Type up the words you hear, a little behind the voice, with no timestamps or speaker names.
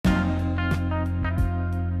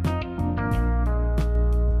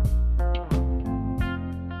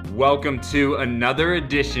Welcome to another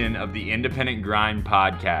edition of the Independent Grind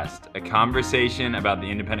Podcast, a conversation about the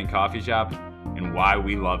independent coffee shop and why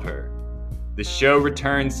we love her. The show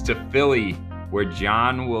returns to Philly, where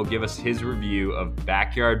John will give us his review of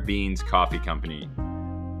Backyard Beans Coffee Company.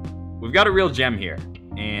 We've got a real gem here,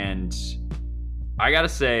 and I gotta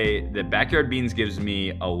say that Backyard Beans gives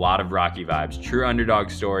me a lot of Rocky vibes, true underdog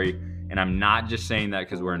story, and I'm not just saying that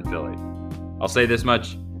because we're in Philly. I'll say this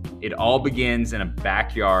much. It all begins in a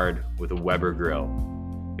backyard with a Weber grill.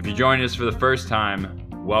 If you're joining us for the first time,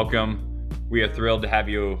 welcome. We are thrilled to have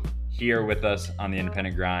you here with us on the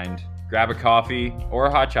Independent Grind. Grab a coffee or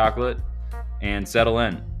a hot chocolate and settle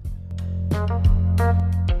in.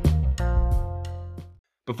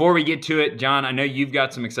 Before we get to it, John, I know you've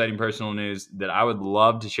got some exciting personal news that I would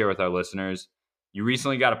love to share with our listeners. You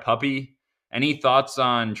recently got a puppy. Any thoughts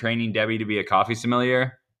on training Debbie to be a coffee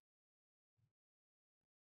sommelier?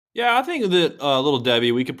 Yeah, I think that little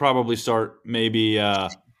Debbie, we could probably start maybe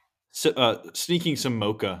sneaking some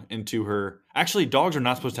mocha into her. Actually, dogs are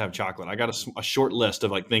not supposed to have chocolate. I got a short list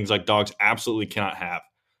of things like dogs absolutely cannot have.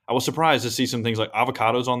 I was surprised to see some things like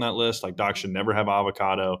avocados on that list. Like dogs should never have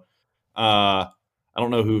avocado. I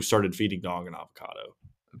don't know who started feeding dog an avocado.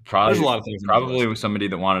 There's a lot of things. Probably was somebody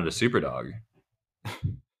that wanted a super dog.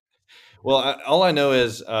 Well, all I know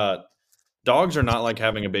is dogs are not like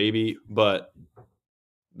having a baby, but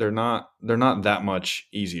they're not that much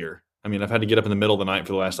easier. I mean, I've had to get up in the middle of the night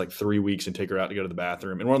for the last 3 weeks and take her out to go to the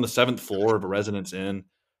bathroom. And we're on the 7th floor of a residence inn.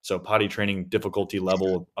 So potty training difficulty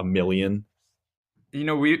level 1,000,000. You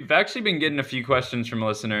know, we've actually been getting a few questions from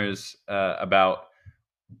listeners about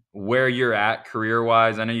where you're at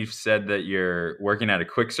career-wise. I know you've said that you're working at a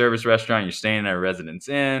quick service restaurant. You're staying at a residence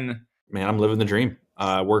inn. Man, I'm living the dream.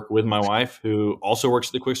 I work with my wife, who also works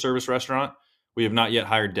at the quick service restaurant. We have not yet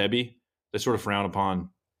hired Debbie. They sort of frown upon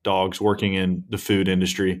dogs working in the food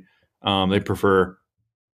industry. They prefer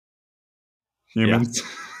humans.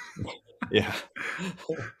 Yeah.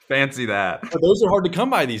 Fancy that. But those are hard to come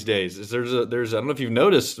by these days. There's I don't know if you've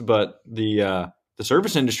noticed, but the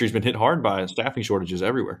service industry has been hit hard by staffing shortages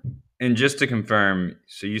everywhere. And just to confirm,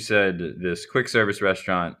 so you said this quick service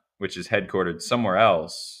restaurant, which is headquartered somewhere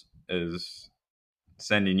else, is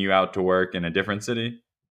sending you out to work in a different city?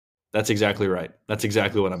 That's exactly right. That's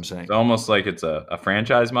exactly what I'm saying. It's almost like it's a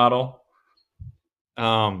franchise model.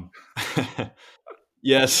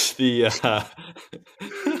 Yes, the I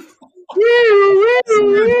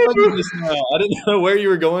didn't know where you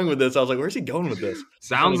were going with this. I was like, where's he going with this?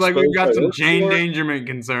 Sounds like we've got some chain endangerment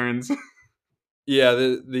concerns. Yeah,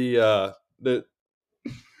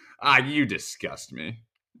 you disgust me.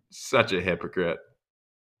 Such a hypocrite.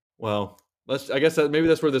 Well, I guess maybe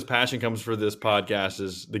that's where this passion comes for this podcast,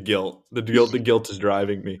 is the guilt. The guilt is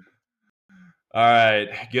driving me. All right,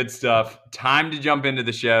 good stuff. Time to jump into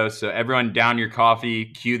the show. So everyone down your coffee,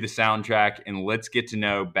 cue the soundtrack, and let's get to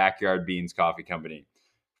know Backyard Beans Coffee Company.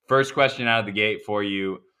 First question out of the gate for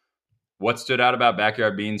you. What stood out about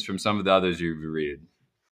Backyard Beans from some of the others you've read?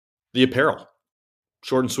 The apparel.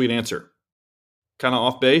 Short and sweet answer. Kind of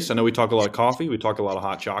off base. I know we talk a lot of coffee. We talk a lot of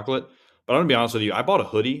hot chocolate. But I'm going to be honest with you. I bought a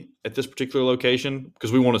hoodie at this particular location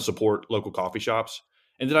because we want to support local coffee shops.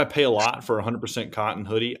 And did I pay a lot for a 100% cotton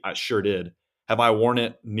hoodie? I sure did. Have I worn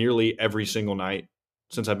it nearly every single night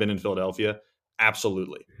since I've been in Philadelphia?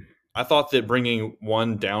 Absolutely. I thought that bringing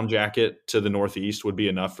one down jacket to the Northeast would be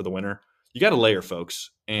enough for the winter. You got to layer,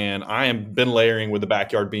 folks. And I have been layering with the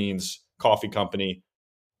Backyard Beans Coffee Company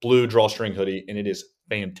blue drawstring hoodie, and it is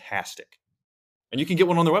fantastic. And you can get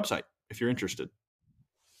one on their website if you're interested.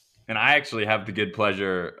 And I actually have the good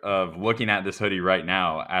pleasure of looking at this hoodie right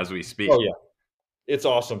now as we speak. Oh, yeah. It's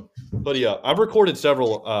awesome. Hoodie up. I've recorded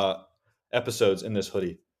several episodes in this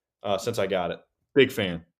hoodie since I got it. Big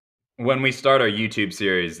fan. When we start our YouTube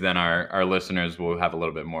series, then our listeners will have a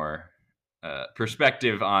little bit more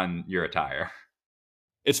perspective on your attire.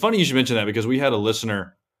 It's funny you should mention that, because we had a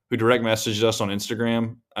listener who direct messaged us on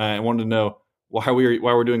Instagram and wanted to know why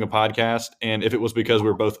we're doing a podcast, and if it was because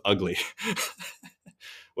we're both ugly.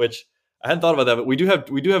 Which I hadn't thought about that, but we do have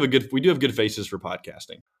good faces for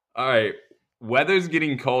podcasting. All right. Weather's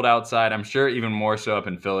getting cold outside. I'm sure even more so up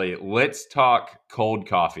in Philly. Let's talk cold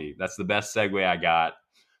coffee. That's the best segue I got.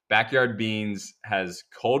 Backyard Beans has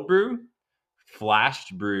cold brew, flash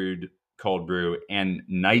brewed cold brew, and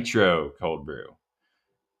nitro cold brew.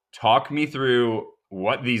 Talk me through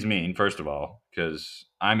what these mean, first of all, because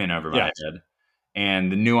I'm in over my head, and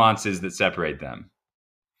the nuances that separate them.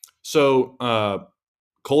 So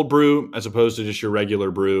cold brew, as opposed to just your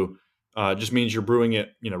regular brew, just means you're brewing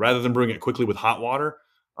it, rather than brewing it quickly with hot water.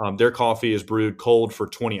 Their coffee is brewed cold for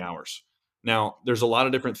 20 hours. Now, there's a lot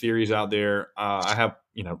of different theories out there. I have,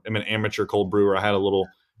 I'm an amateur cold brewer. I had a little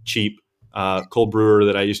cheap cold brewer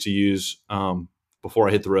that I used to use before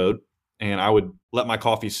I hit the road, and I would let my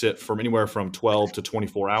coffee sit from anywhere from 12 to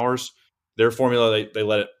 24 hours. Their formula, they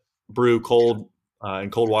let it brew cold in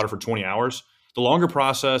cold water for 20 hours. The longer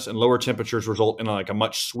process and lower temperatures result in like a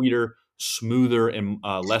much sweeter, smoother, and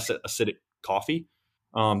less acidic coffee.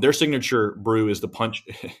 Their signature brew is the punch.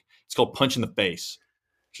 It's called Punch in the Face,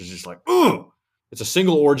 which is just like, ooh. It's a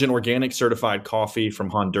single origin organic certified coffee from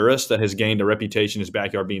Honduras that has gained a reputation as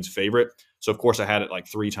Backyard Beans' favorite. So, of course, I had it like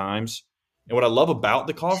 3 times. And what I love about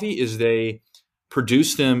the coffee is they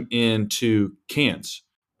produce them into cans,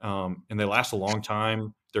 and they last a long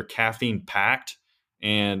time. They're caffeine packed,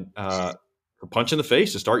 and a punch in the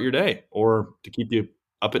face to start your day or to keep you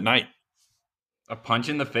up at night. A punch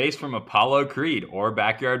in the face from Apollo Creed or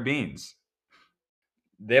Backyard Beans.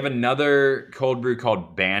 They have another cold brew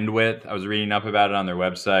called Bandwidth. I was reading up about it on their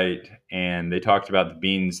website, and they talked about the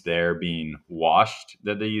beans there being washed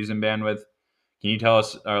that they use in Bandwidth. Can you tell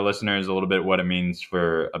us, our listeners, a little bit what it means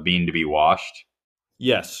for a bean to be washed?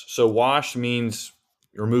 Yes. So washed means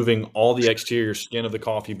removing all the exterior skin of the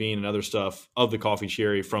coffee bean and other stuff of the coffee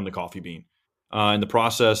cherry from the coffee bean. And the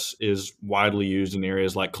process is widely used in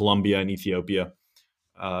areas like Colombia and Ethiopia.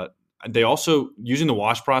 They also, using the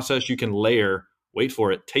wash process, you can layer, wait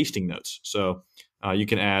for it, tasting notes. So you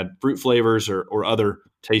can add fruit flavors or other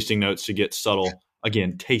tasting notes to get subtle,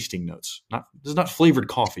 again, tasting notes. This is not flavored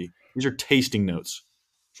coffee. These are tasting notes.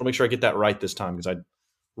 So I'll make sure I get that right this time because I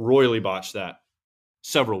royally botched that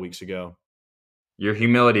several weeks ago. Your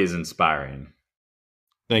humility is inspiring.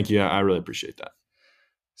 Thank you. I really appreciate that.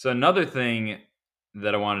 So another thing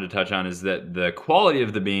that I wanted to touch on is that the quality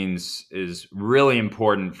of the beans is really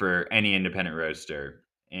important for any independent roaster.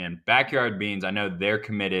 And Backyard Beans, I know they're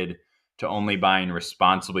committed to only buying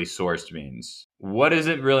responsibly sourced beans. What does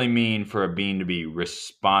it really mean for a bean to be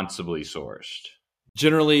responsibly sourced?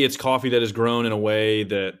 Generally, it's coffee that is grown in a way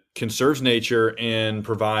that conserves nature and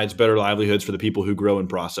provides better livelihoods for the people who grow and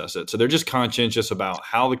process it. So they're just conscientious about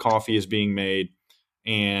how the coffee is being made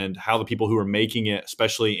and how the people who are making it,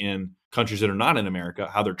 especially in countries that are not in America,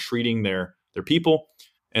 how they're treating their people.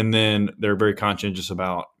 And then they're very conscientious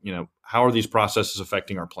about, how are these processes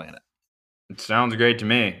affecting our planet? It sounds great to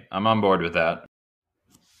me. I'm on board with that.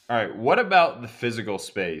 All right. What about the physical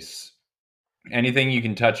space? Anything you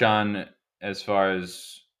can touch on as far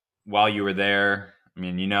as while you were there? I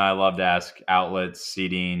mean, I love to ask outlets,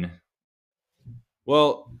 seating.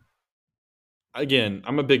 Well, again,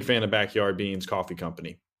 I'm a big fan of Backyard Beans Coffee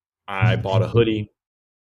Company. I bought a hoodie.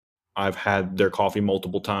 I've had their coffee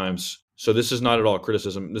multiple times. So this is not at all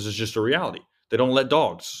criticism. This is just a reality. They don't let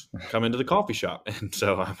dogs come into the coffee shop. And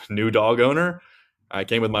so I'm a new dog owner. I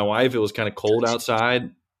came with my wife. It was kind of cold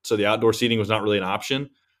outside. So the outdoor seating was not really an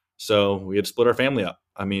option. So we had to split our family up.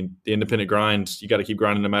 I mean, the independent grinds, you got to keep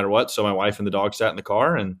grinding no matter what. So my wife and the dog sat in the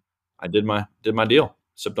car and I did my deal.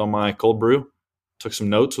 Sipped on my cold brew, took some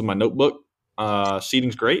notes with my notebook.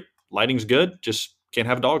 Seating's great. Lighting's good. Just can't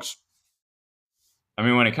have dogs. I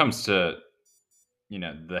mean, when it comes to,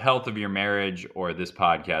 the health of your marriage or this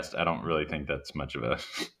podcast, I don't really think that's much of a.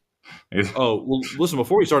 Oh, well, listen,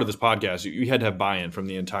 before we started this podcast, you had to have buy-in from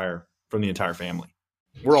the entire family.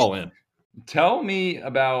 We're all in. Tell me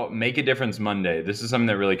about Make a Difference Monday. This is something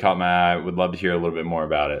that really caught my eye. I would love to hear a little bit more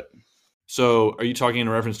about it. So are you talking in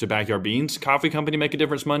reference to Backyard Beans Coffee Company Make a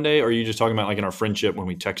Difference Monday? Or are you just talking about like in our friendship when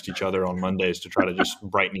we text each other on Mondays to try to just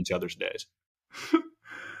brighten each other's days?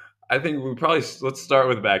 I think let's start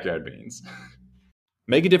with Backyard Beans.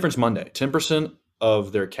 Make a Difference Monday. 10%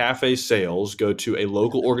 of their cafe sales go to a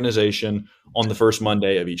local organization on the first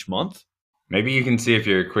Monday of each month. Maybe you can see if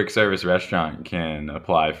your quick service restaurant can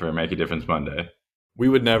apply for Make a Difference Monday. We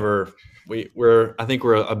would never. I think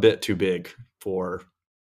we're a bit too big for.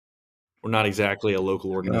 We're not exactly a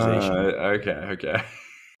local organization. Okay.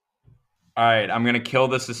 All right, I'm gonna kill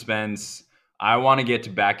the suspense. I want to get to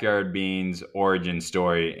Backyard Beans' origin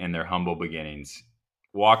story and their humble beginnings.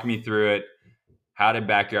 Walk me through it. How did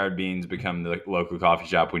Backyard Beans become the local coffee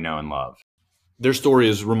shop we know and love? Their story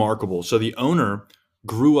is remarkable. So the owner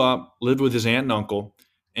grew up, lived with his aunt and uncle,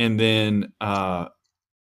 and then I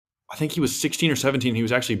think he was 16 or 17. He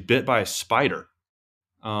was actually bit by a spider.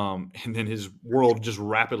 And then his world just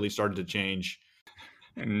rapidly started to change.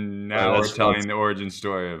 And now we're telling the origin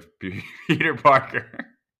story of Peter Parker.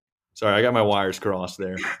 Sorry, I got my wires crossed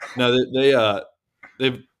there. No,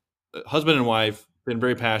 they've husband and wife been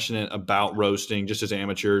very passionate about roasting just as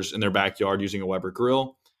amateurs in their backyard using a Weber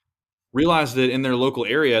grill. Realized that in their local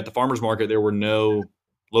area at the farmers market, there were no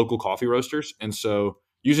local coffee roasters. And so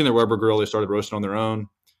using their Weber grill, they started roasting on their own.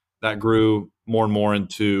 That grew more and more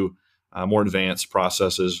into more advanced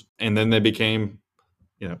processes. And then they became,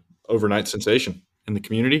 overnight sensation in the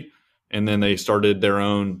community. And then they started their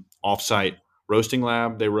own offsite roasting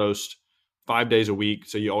lab. They roast 5 days a week.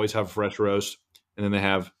 So you always have fresh roast. And then they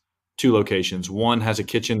have 2 locations. One has a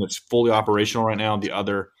kitchen that's fully operational right now. The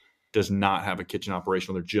other does not have a kitchen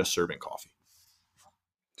operational. They're just serving coffee.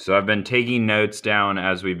 So I've been taking notes down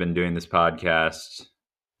as we've been doing this podcast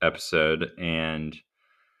episode. And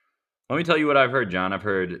let me tell you what I've heard, John. I've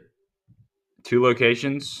heard 2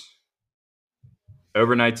 locations,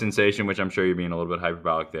 overnight sensation, which I'm sure you're being a little bit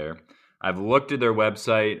hyperbolic there. I've looked at their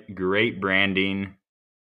website, great branding.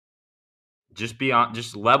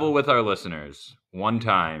 Just level with our listeners one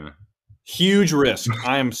time. Huge risk.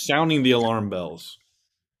 I am sounding the alarm bells.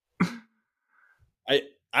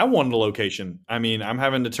 I wanted a location. I mean, I'm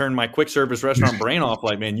having to turn my quick service restaurant brain off.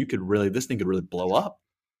 Like, man, this thing could really blow up.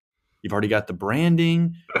 You've already got the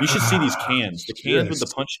branding. You should see these cans. The cans with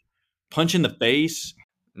the punch in the face.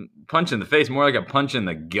 Punch in the face, more like a punch in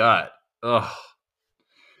the gut. Ugh.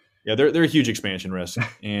 Yeah, they're a huge expansion risk.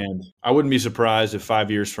 And I wouldn't be surprised if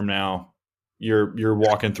 5 years from now you're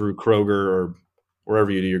walking through Kroger or wherever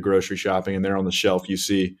you do your grocery shopping, and there on the shelf you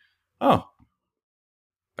see,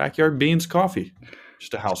 Backyard Beans Coffee.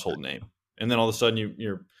 Just a household name. And then all of a sudden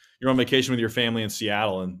you're on vacation with your family in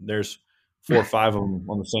Seattle, and there's 4 or 5 of them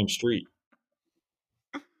on the same street.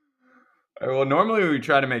 Well, normally we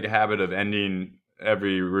try to make a habit of ending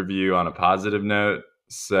every review on a positive note.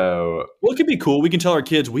 So, well, it could be cool. We can tell our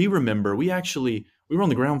kids, we remember, we were on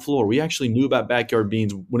the ground floor. We actually knew about Backyard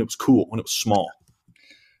Beans when it was cool, when it was small.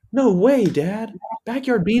 No way, Dad.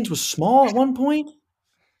 Backyard Beans was small at one point?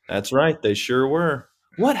 That's right. They sure were.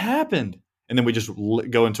 What happened? And then we just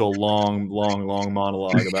go into a long, long, long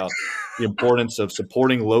monologue about the importance of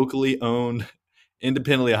supporting locally owned,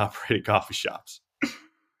 independently operated coffee shops.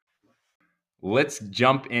 Let's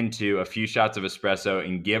jump into a few shots of espresso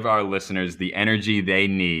and give our listeners the energy they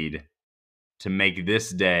need to make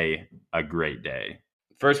this day a great day.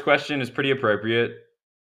 First question is pretty appropriate.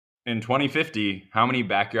 In 2050, how many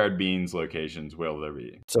Backyard Beans locations will there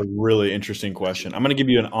be? It's a really interesting question. I'm going to give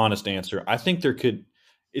you an honest answer. I think there could.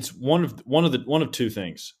 It's one of 2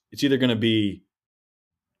 things. It's either going to be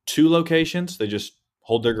 2 locations, they just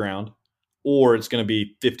hold their ground, or it's going to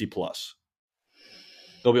be 50 plus.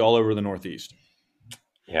 They'll be all over the Northeast,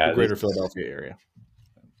 the greater Philadelphia area.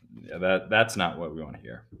 Yeah, that's not what we want to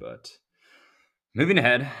hear. But moving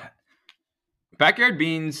ahead, Backyard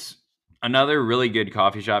Beans, another really good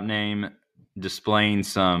coffee shop name, displaying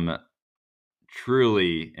some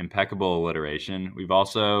truly impeccable alliteration. We've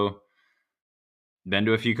also been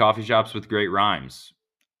to a few coffee shops with great rhymes,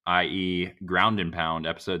 i.e. Ground and Pound,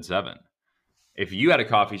 episode 7. If you had a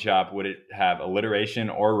coffee shop, would it have alliteration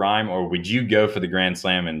or rhyme, or would you go for the Grand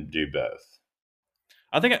Slam and do both?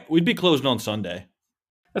 I think we'd be closed on Sunday.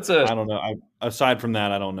 I don't know. Aside from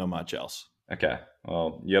that, I don't know much else. Okay.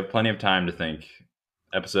 Well, you have plenty of time to think.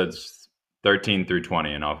 Episodes 13 through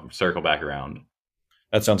 20, and I'll circle back around.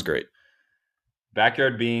 That sounds great.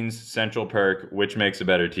 Backyard Beans, Central Perk, which makes a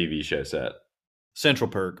better TV show set? Central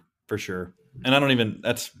Perk, for sure. And I don't even,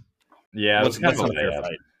 that's not a fair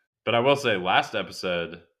fight. But I will say, last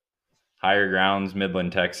episode, Higher Grounds,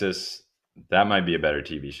 Midland, Texas, that might be a better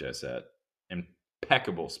TV show set.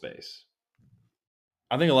 Impeccable space.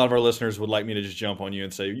 I think a lot of our listeners would like me to just jump on you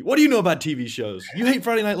and say, what do you know about TV shows? You hate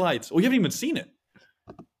Friday Night Lights. Well, you haven't even seen it.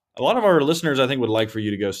 A lot of our listeners, I think, would like for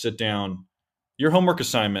you to go sit down. Your homework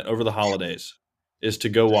assignment over the holidays is to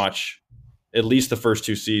go watch at least the first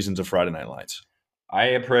 2 seasons of Friday Night Lights. I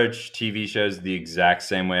approach TV shows the exact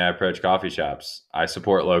same way I approach coffee shops. I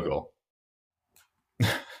support local.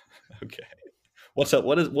 Okay. What's a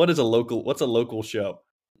local show?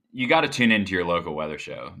 You got to tune into your local weather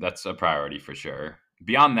show. That's a priority for sure.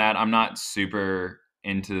 Beyond that, I'm not super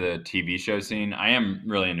into the TV show scene. I am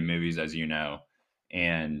really into movies, as you know,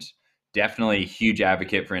 and definitely huge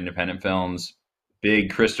advocate for independent films. Big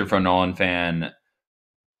Christopher Nolan fan.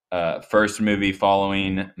 First movie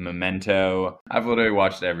following Memento. I've literally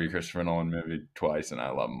watched every Christopher Nolan movie twice, and I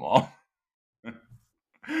love them all.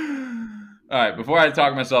 All right, before I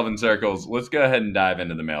talk myself in circles, let's go ahead and dive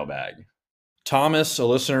into the mailbag. Thomas, a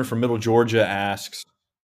listener from Middle Georgia, asks,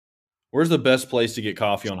 where's the best place to get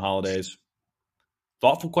coffee on holidays?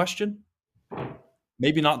 Thoughtful question.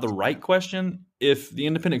 Maybe not the right question. If the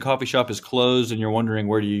independent coffee shop is closed and you're wondering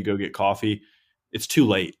where do you go get coffee, it's too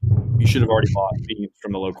late. You should have already bought beans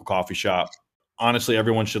from the local coffee shop. Honestly,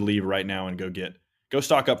 everyone should leave right now and go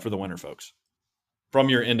stock up for the winter, folks, from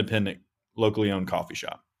your independent, locally owned coffee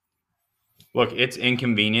shop. Look, it's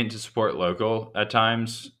inconvenient to support local at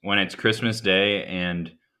times when it's Christmas Day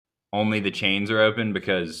and only the chains are open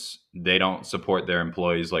because they don't support their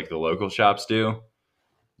employees like the local shops do,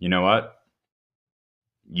 you know what?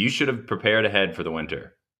 You should have prepared ahead for the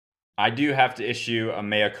winter. I do have to issue a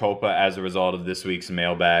mea culpa as a result of this week's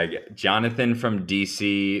mailbag. Jonathan from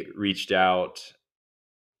DC reached out.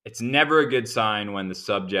 It's never a good sign when the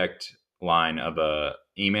subject line of a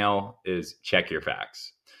email is check your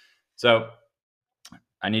facts. So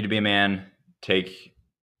I need to be a man, take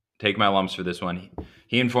my lumps for this one.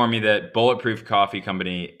 He informed me that Bulletproof Coffee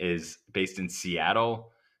Company is based in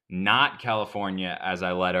Seattle, not California, as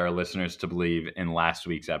I led our listeners to believe in last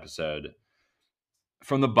week's episode.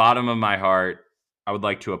 From the bottom of my heart, I would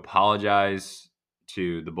like to apologize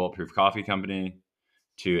to the Bulletproof Coffee Company,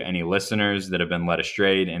 to any listeners that have been led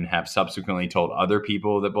astray and have subsequently told other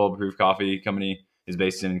people that Bulletproof Coffee Company is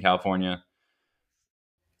based in California.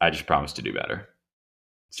 I just promise to do better.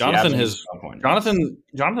 Jonathan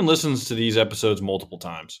listens to these episodes multiple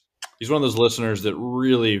times. He's one of those listeners that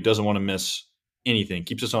really doesn't want to miss anything,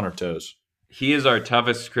 keeps us on our toes. He is our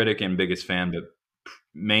toughest critic and biggest fan, but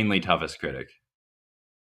mainly toughest critic.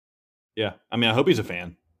 Yeah, I mean, I hope he's a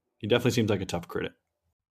fan. He definitely seems like a tough critic.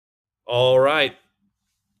 All right.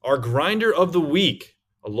 Our grinder of the week,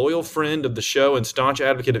 a loyal friend of the show and staunch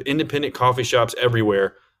advocate of independent coffee shops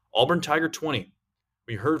everywhere, Auburn Tiger 20.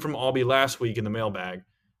 We heard from Albie last week in the mailbag.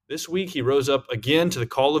 This week, he rose up again to the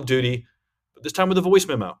call of duty, but this time with a voice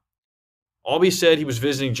memo. Albie said he was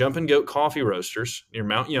visiting Jumpin' Goat Coffee Roasters near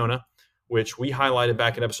Mount Yonah, which we highlighted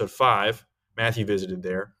back in episode 5. Matthew visited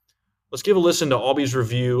there. Let's give a listen to Albie's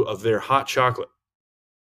review of their hot chocolate.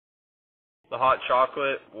 The hot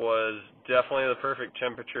chocolate was definitely the perfect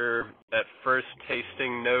temperature. That first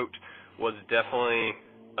tasting note was definitely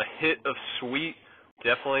a hit of sweet,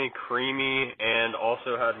 definitely creamy, and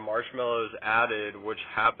also had marshmallows added, which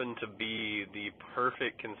happened to be the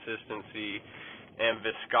perfect consistency and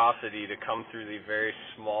viscosity to come through the very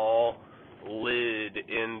small lid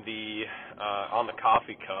in the on the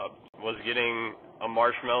coffee cup. Was getting a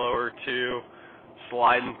marshmallow or two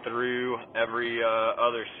sliding through every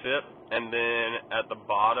other sip, and then at the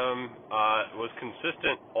bottom was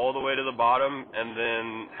consistent all the way to the bottom, and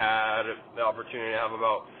then had the opportunity to have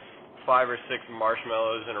about 5 or 6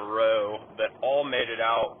 marshmallows in a row that all made it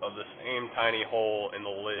out of the same tiny hole in the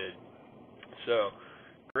lid. So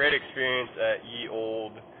great experience at ye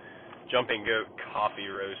old Jumping Goat Coffee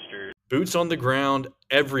Roasters. Boots on the ground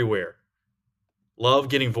everywhere. Love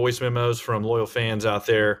getting voice memos from loyal fans out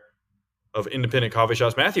there of independent coffee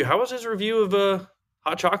shops. Matthew, how was his review of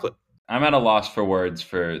hot chocolate? I'm at a loss for words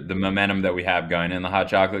for the momentum that we have going in the hot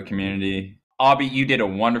chocolate community. Albie, you did a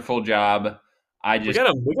wonderful job. We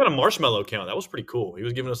got a marshmallow count. That was pretty cool. He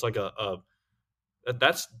was giving us like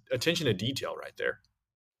that's attention to detail right there.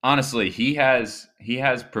 Honestly, he has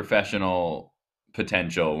professional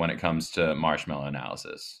potential when it comes to marshmallow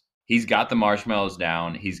analysis. He's got the marshmallows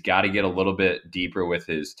down. He's got to get a little bit deeper with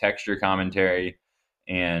his texture commentary.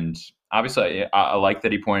 And obviously, I like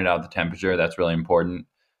that he pointed out the temperature. That's really important.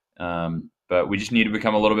 But we just need to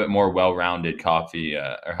become a little bit more well-rounded coffee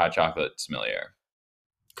or hot chocolate sommelier.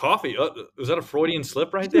 Coffee? Was that a Freudian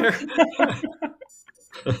slip right there?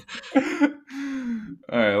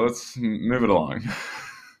 All right, let's move it along.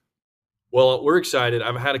 Well, we're excited.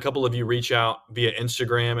 I've had a couple of you reach out via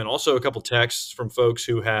Instagram and also a couple texts from folks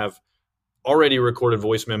who have already recorded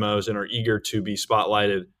voice memos and are eager to be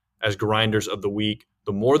spotlighted as grinders of the week.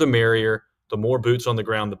 The more the merrier, the more boots on the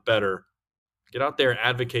ground, the better. Get out there and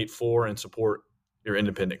advocate for and support your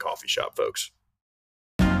independent coffee shop, folks.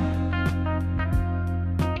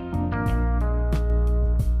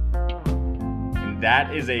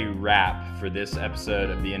 That is a wrap for this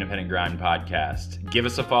episode of the Independent Grind podcast. Give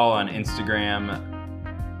us a follow on Instagram,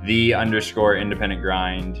 _Independent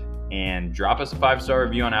Grind, and drop us a 5-star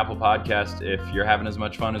review on Apple Podcasts if you're having as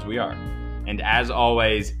much fun as we are. And as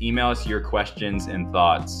always, email us your questions and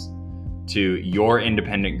thoughts to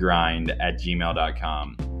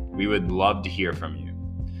yourindependentgrind@gmail.com. We would love to hear from you.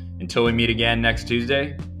 Until we meet again next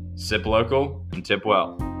Tuesday, sip local and tip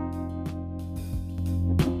well.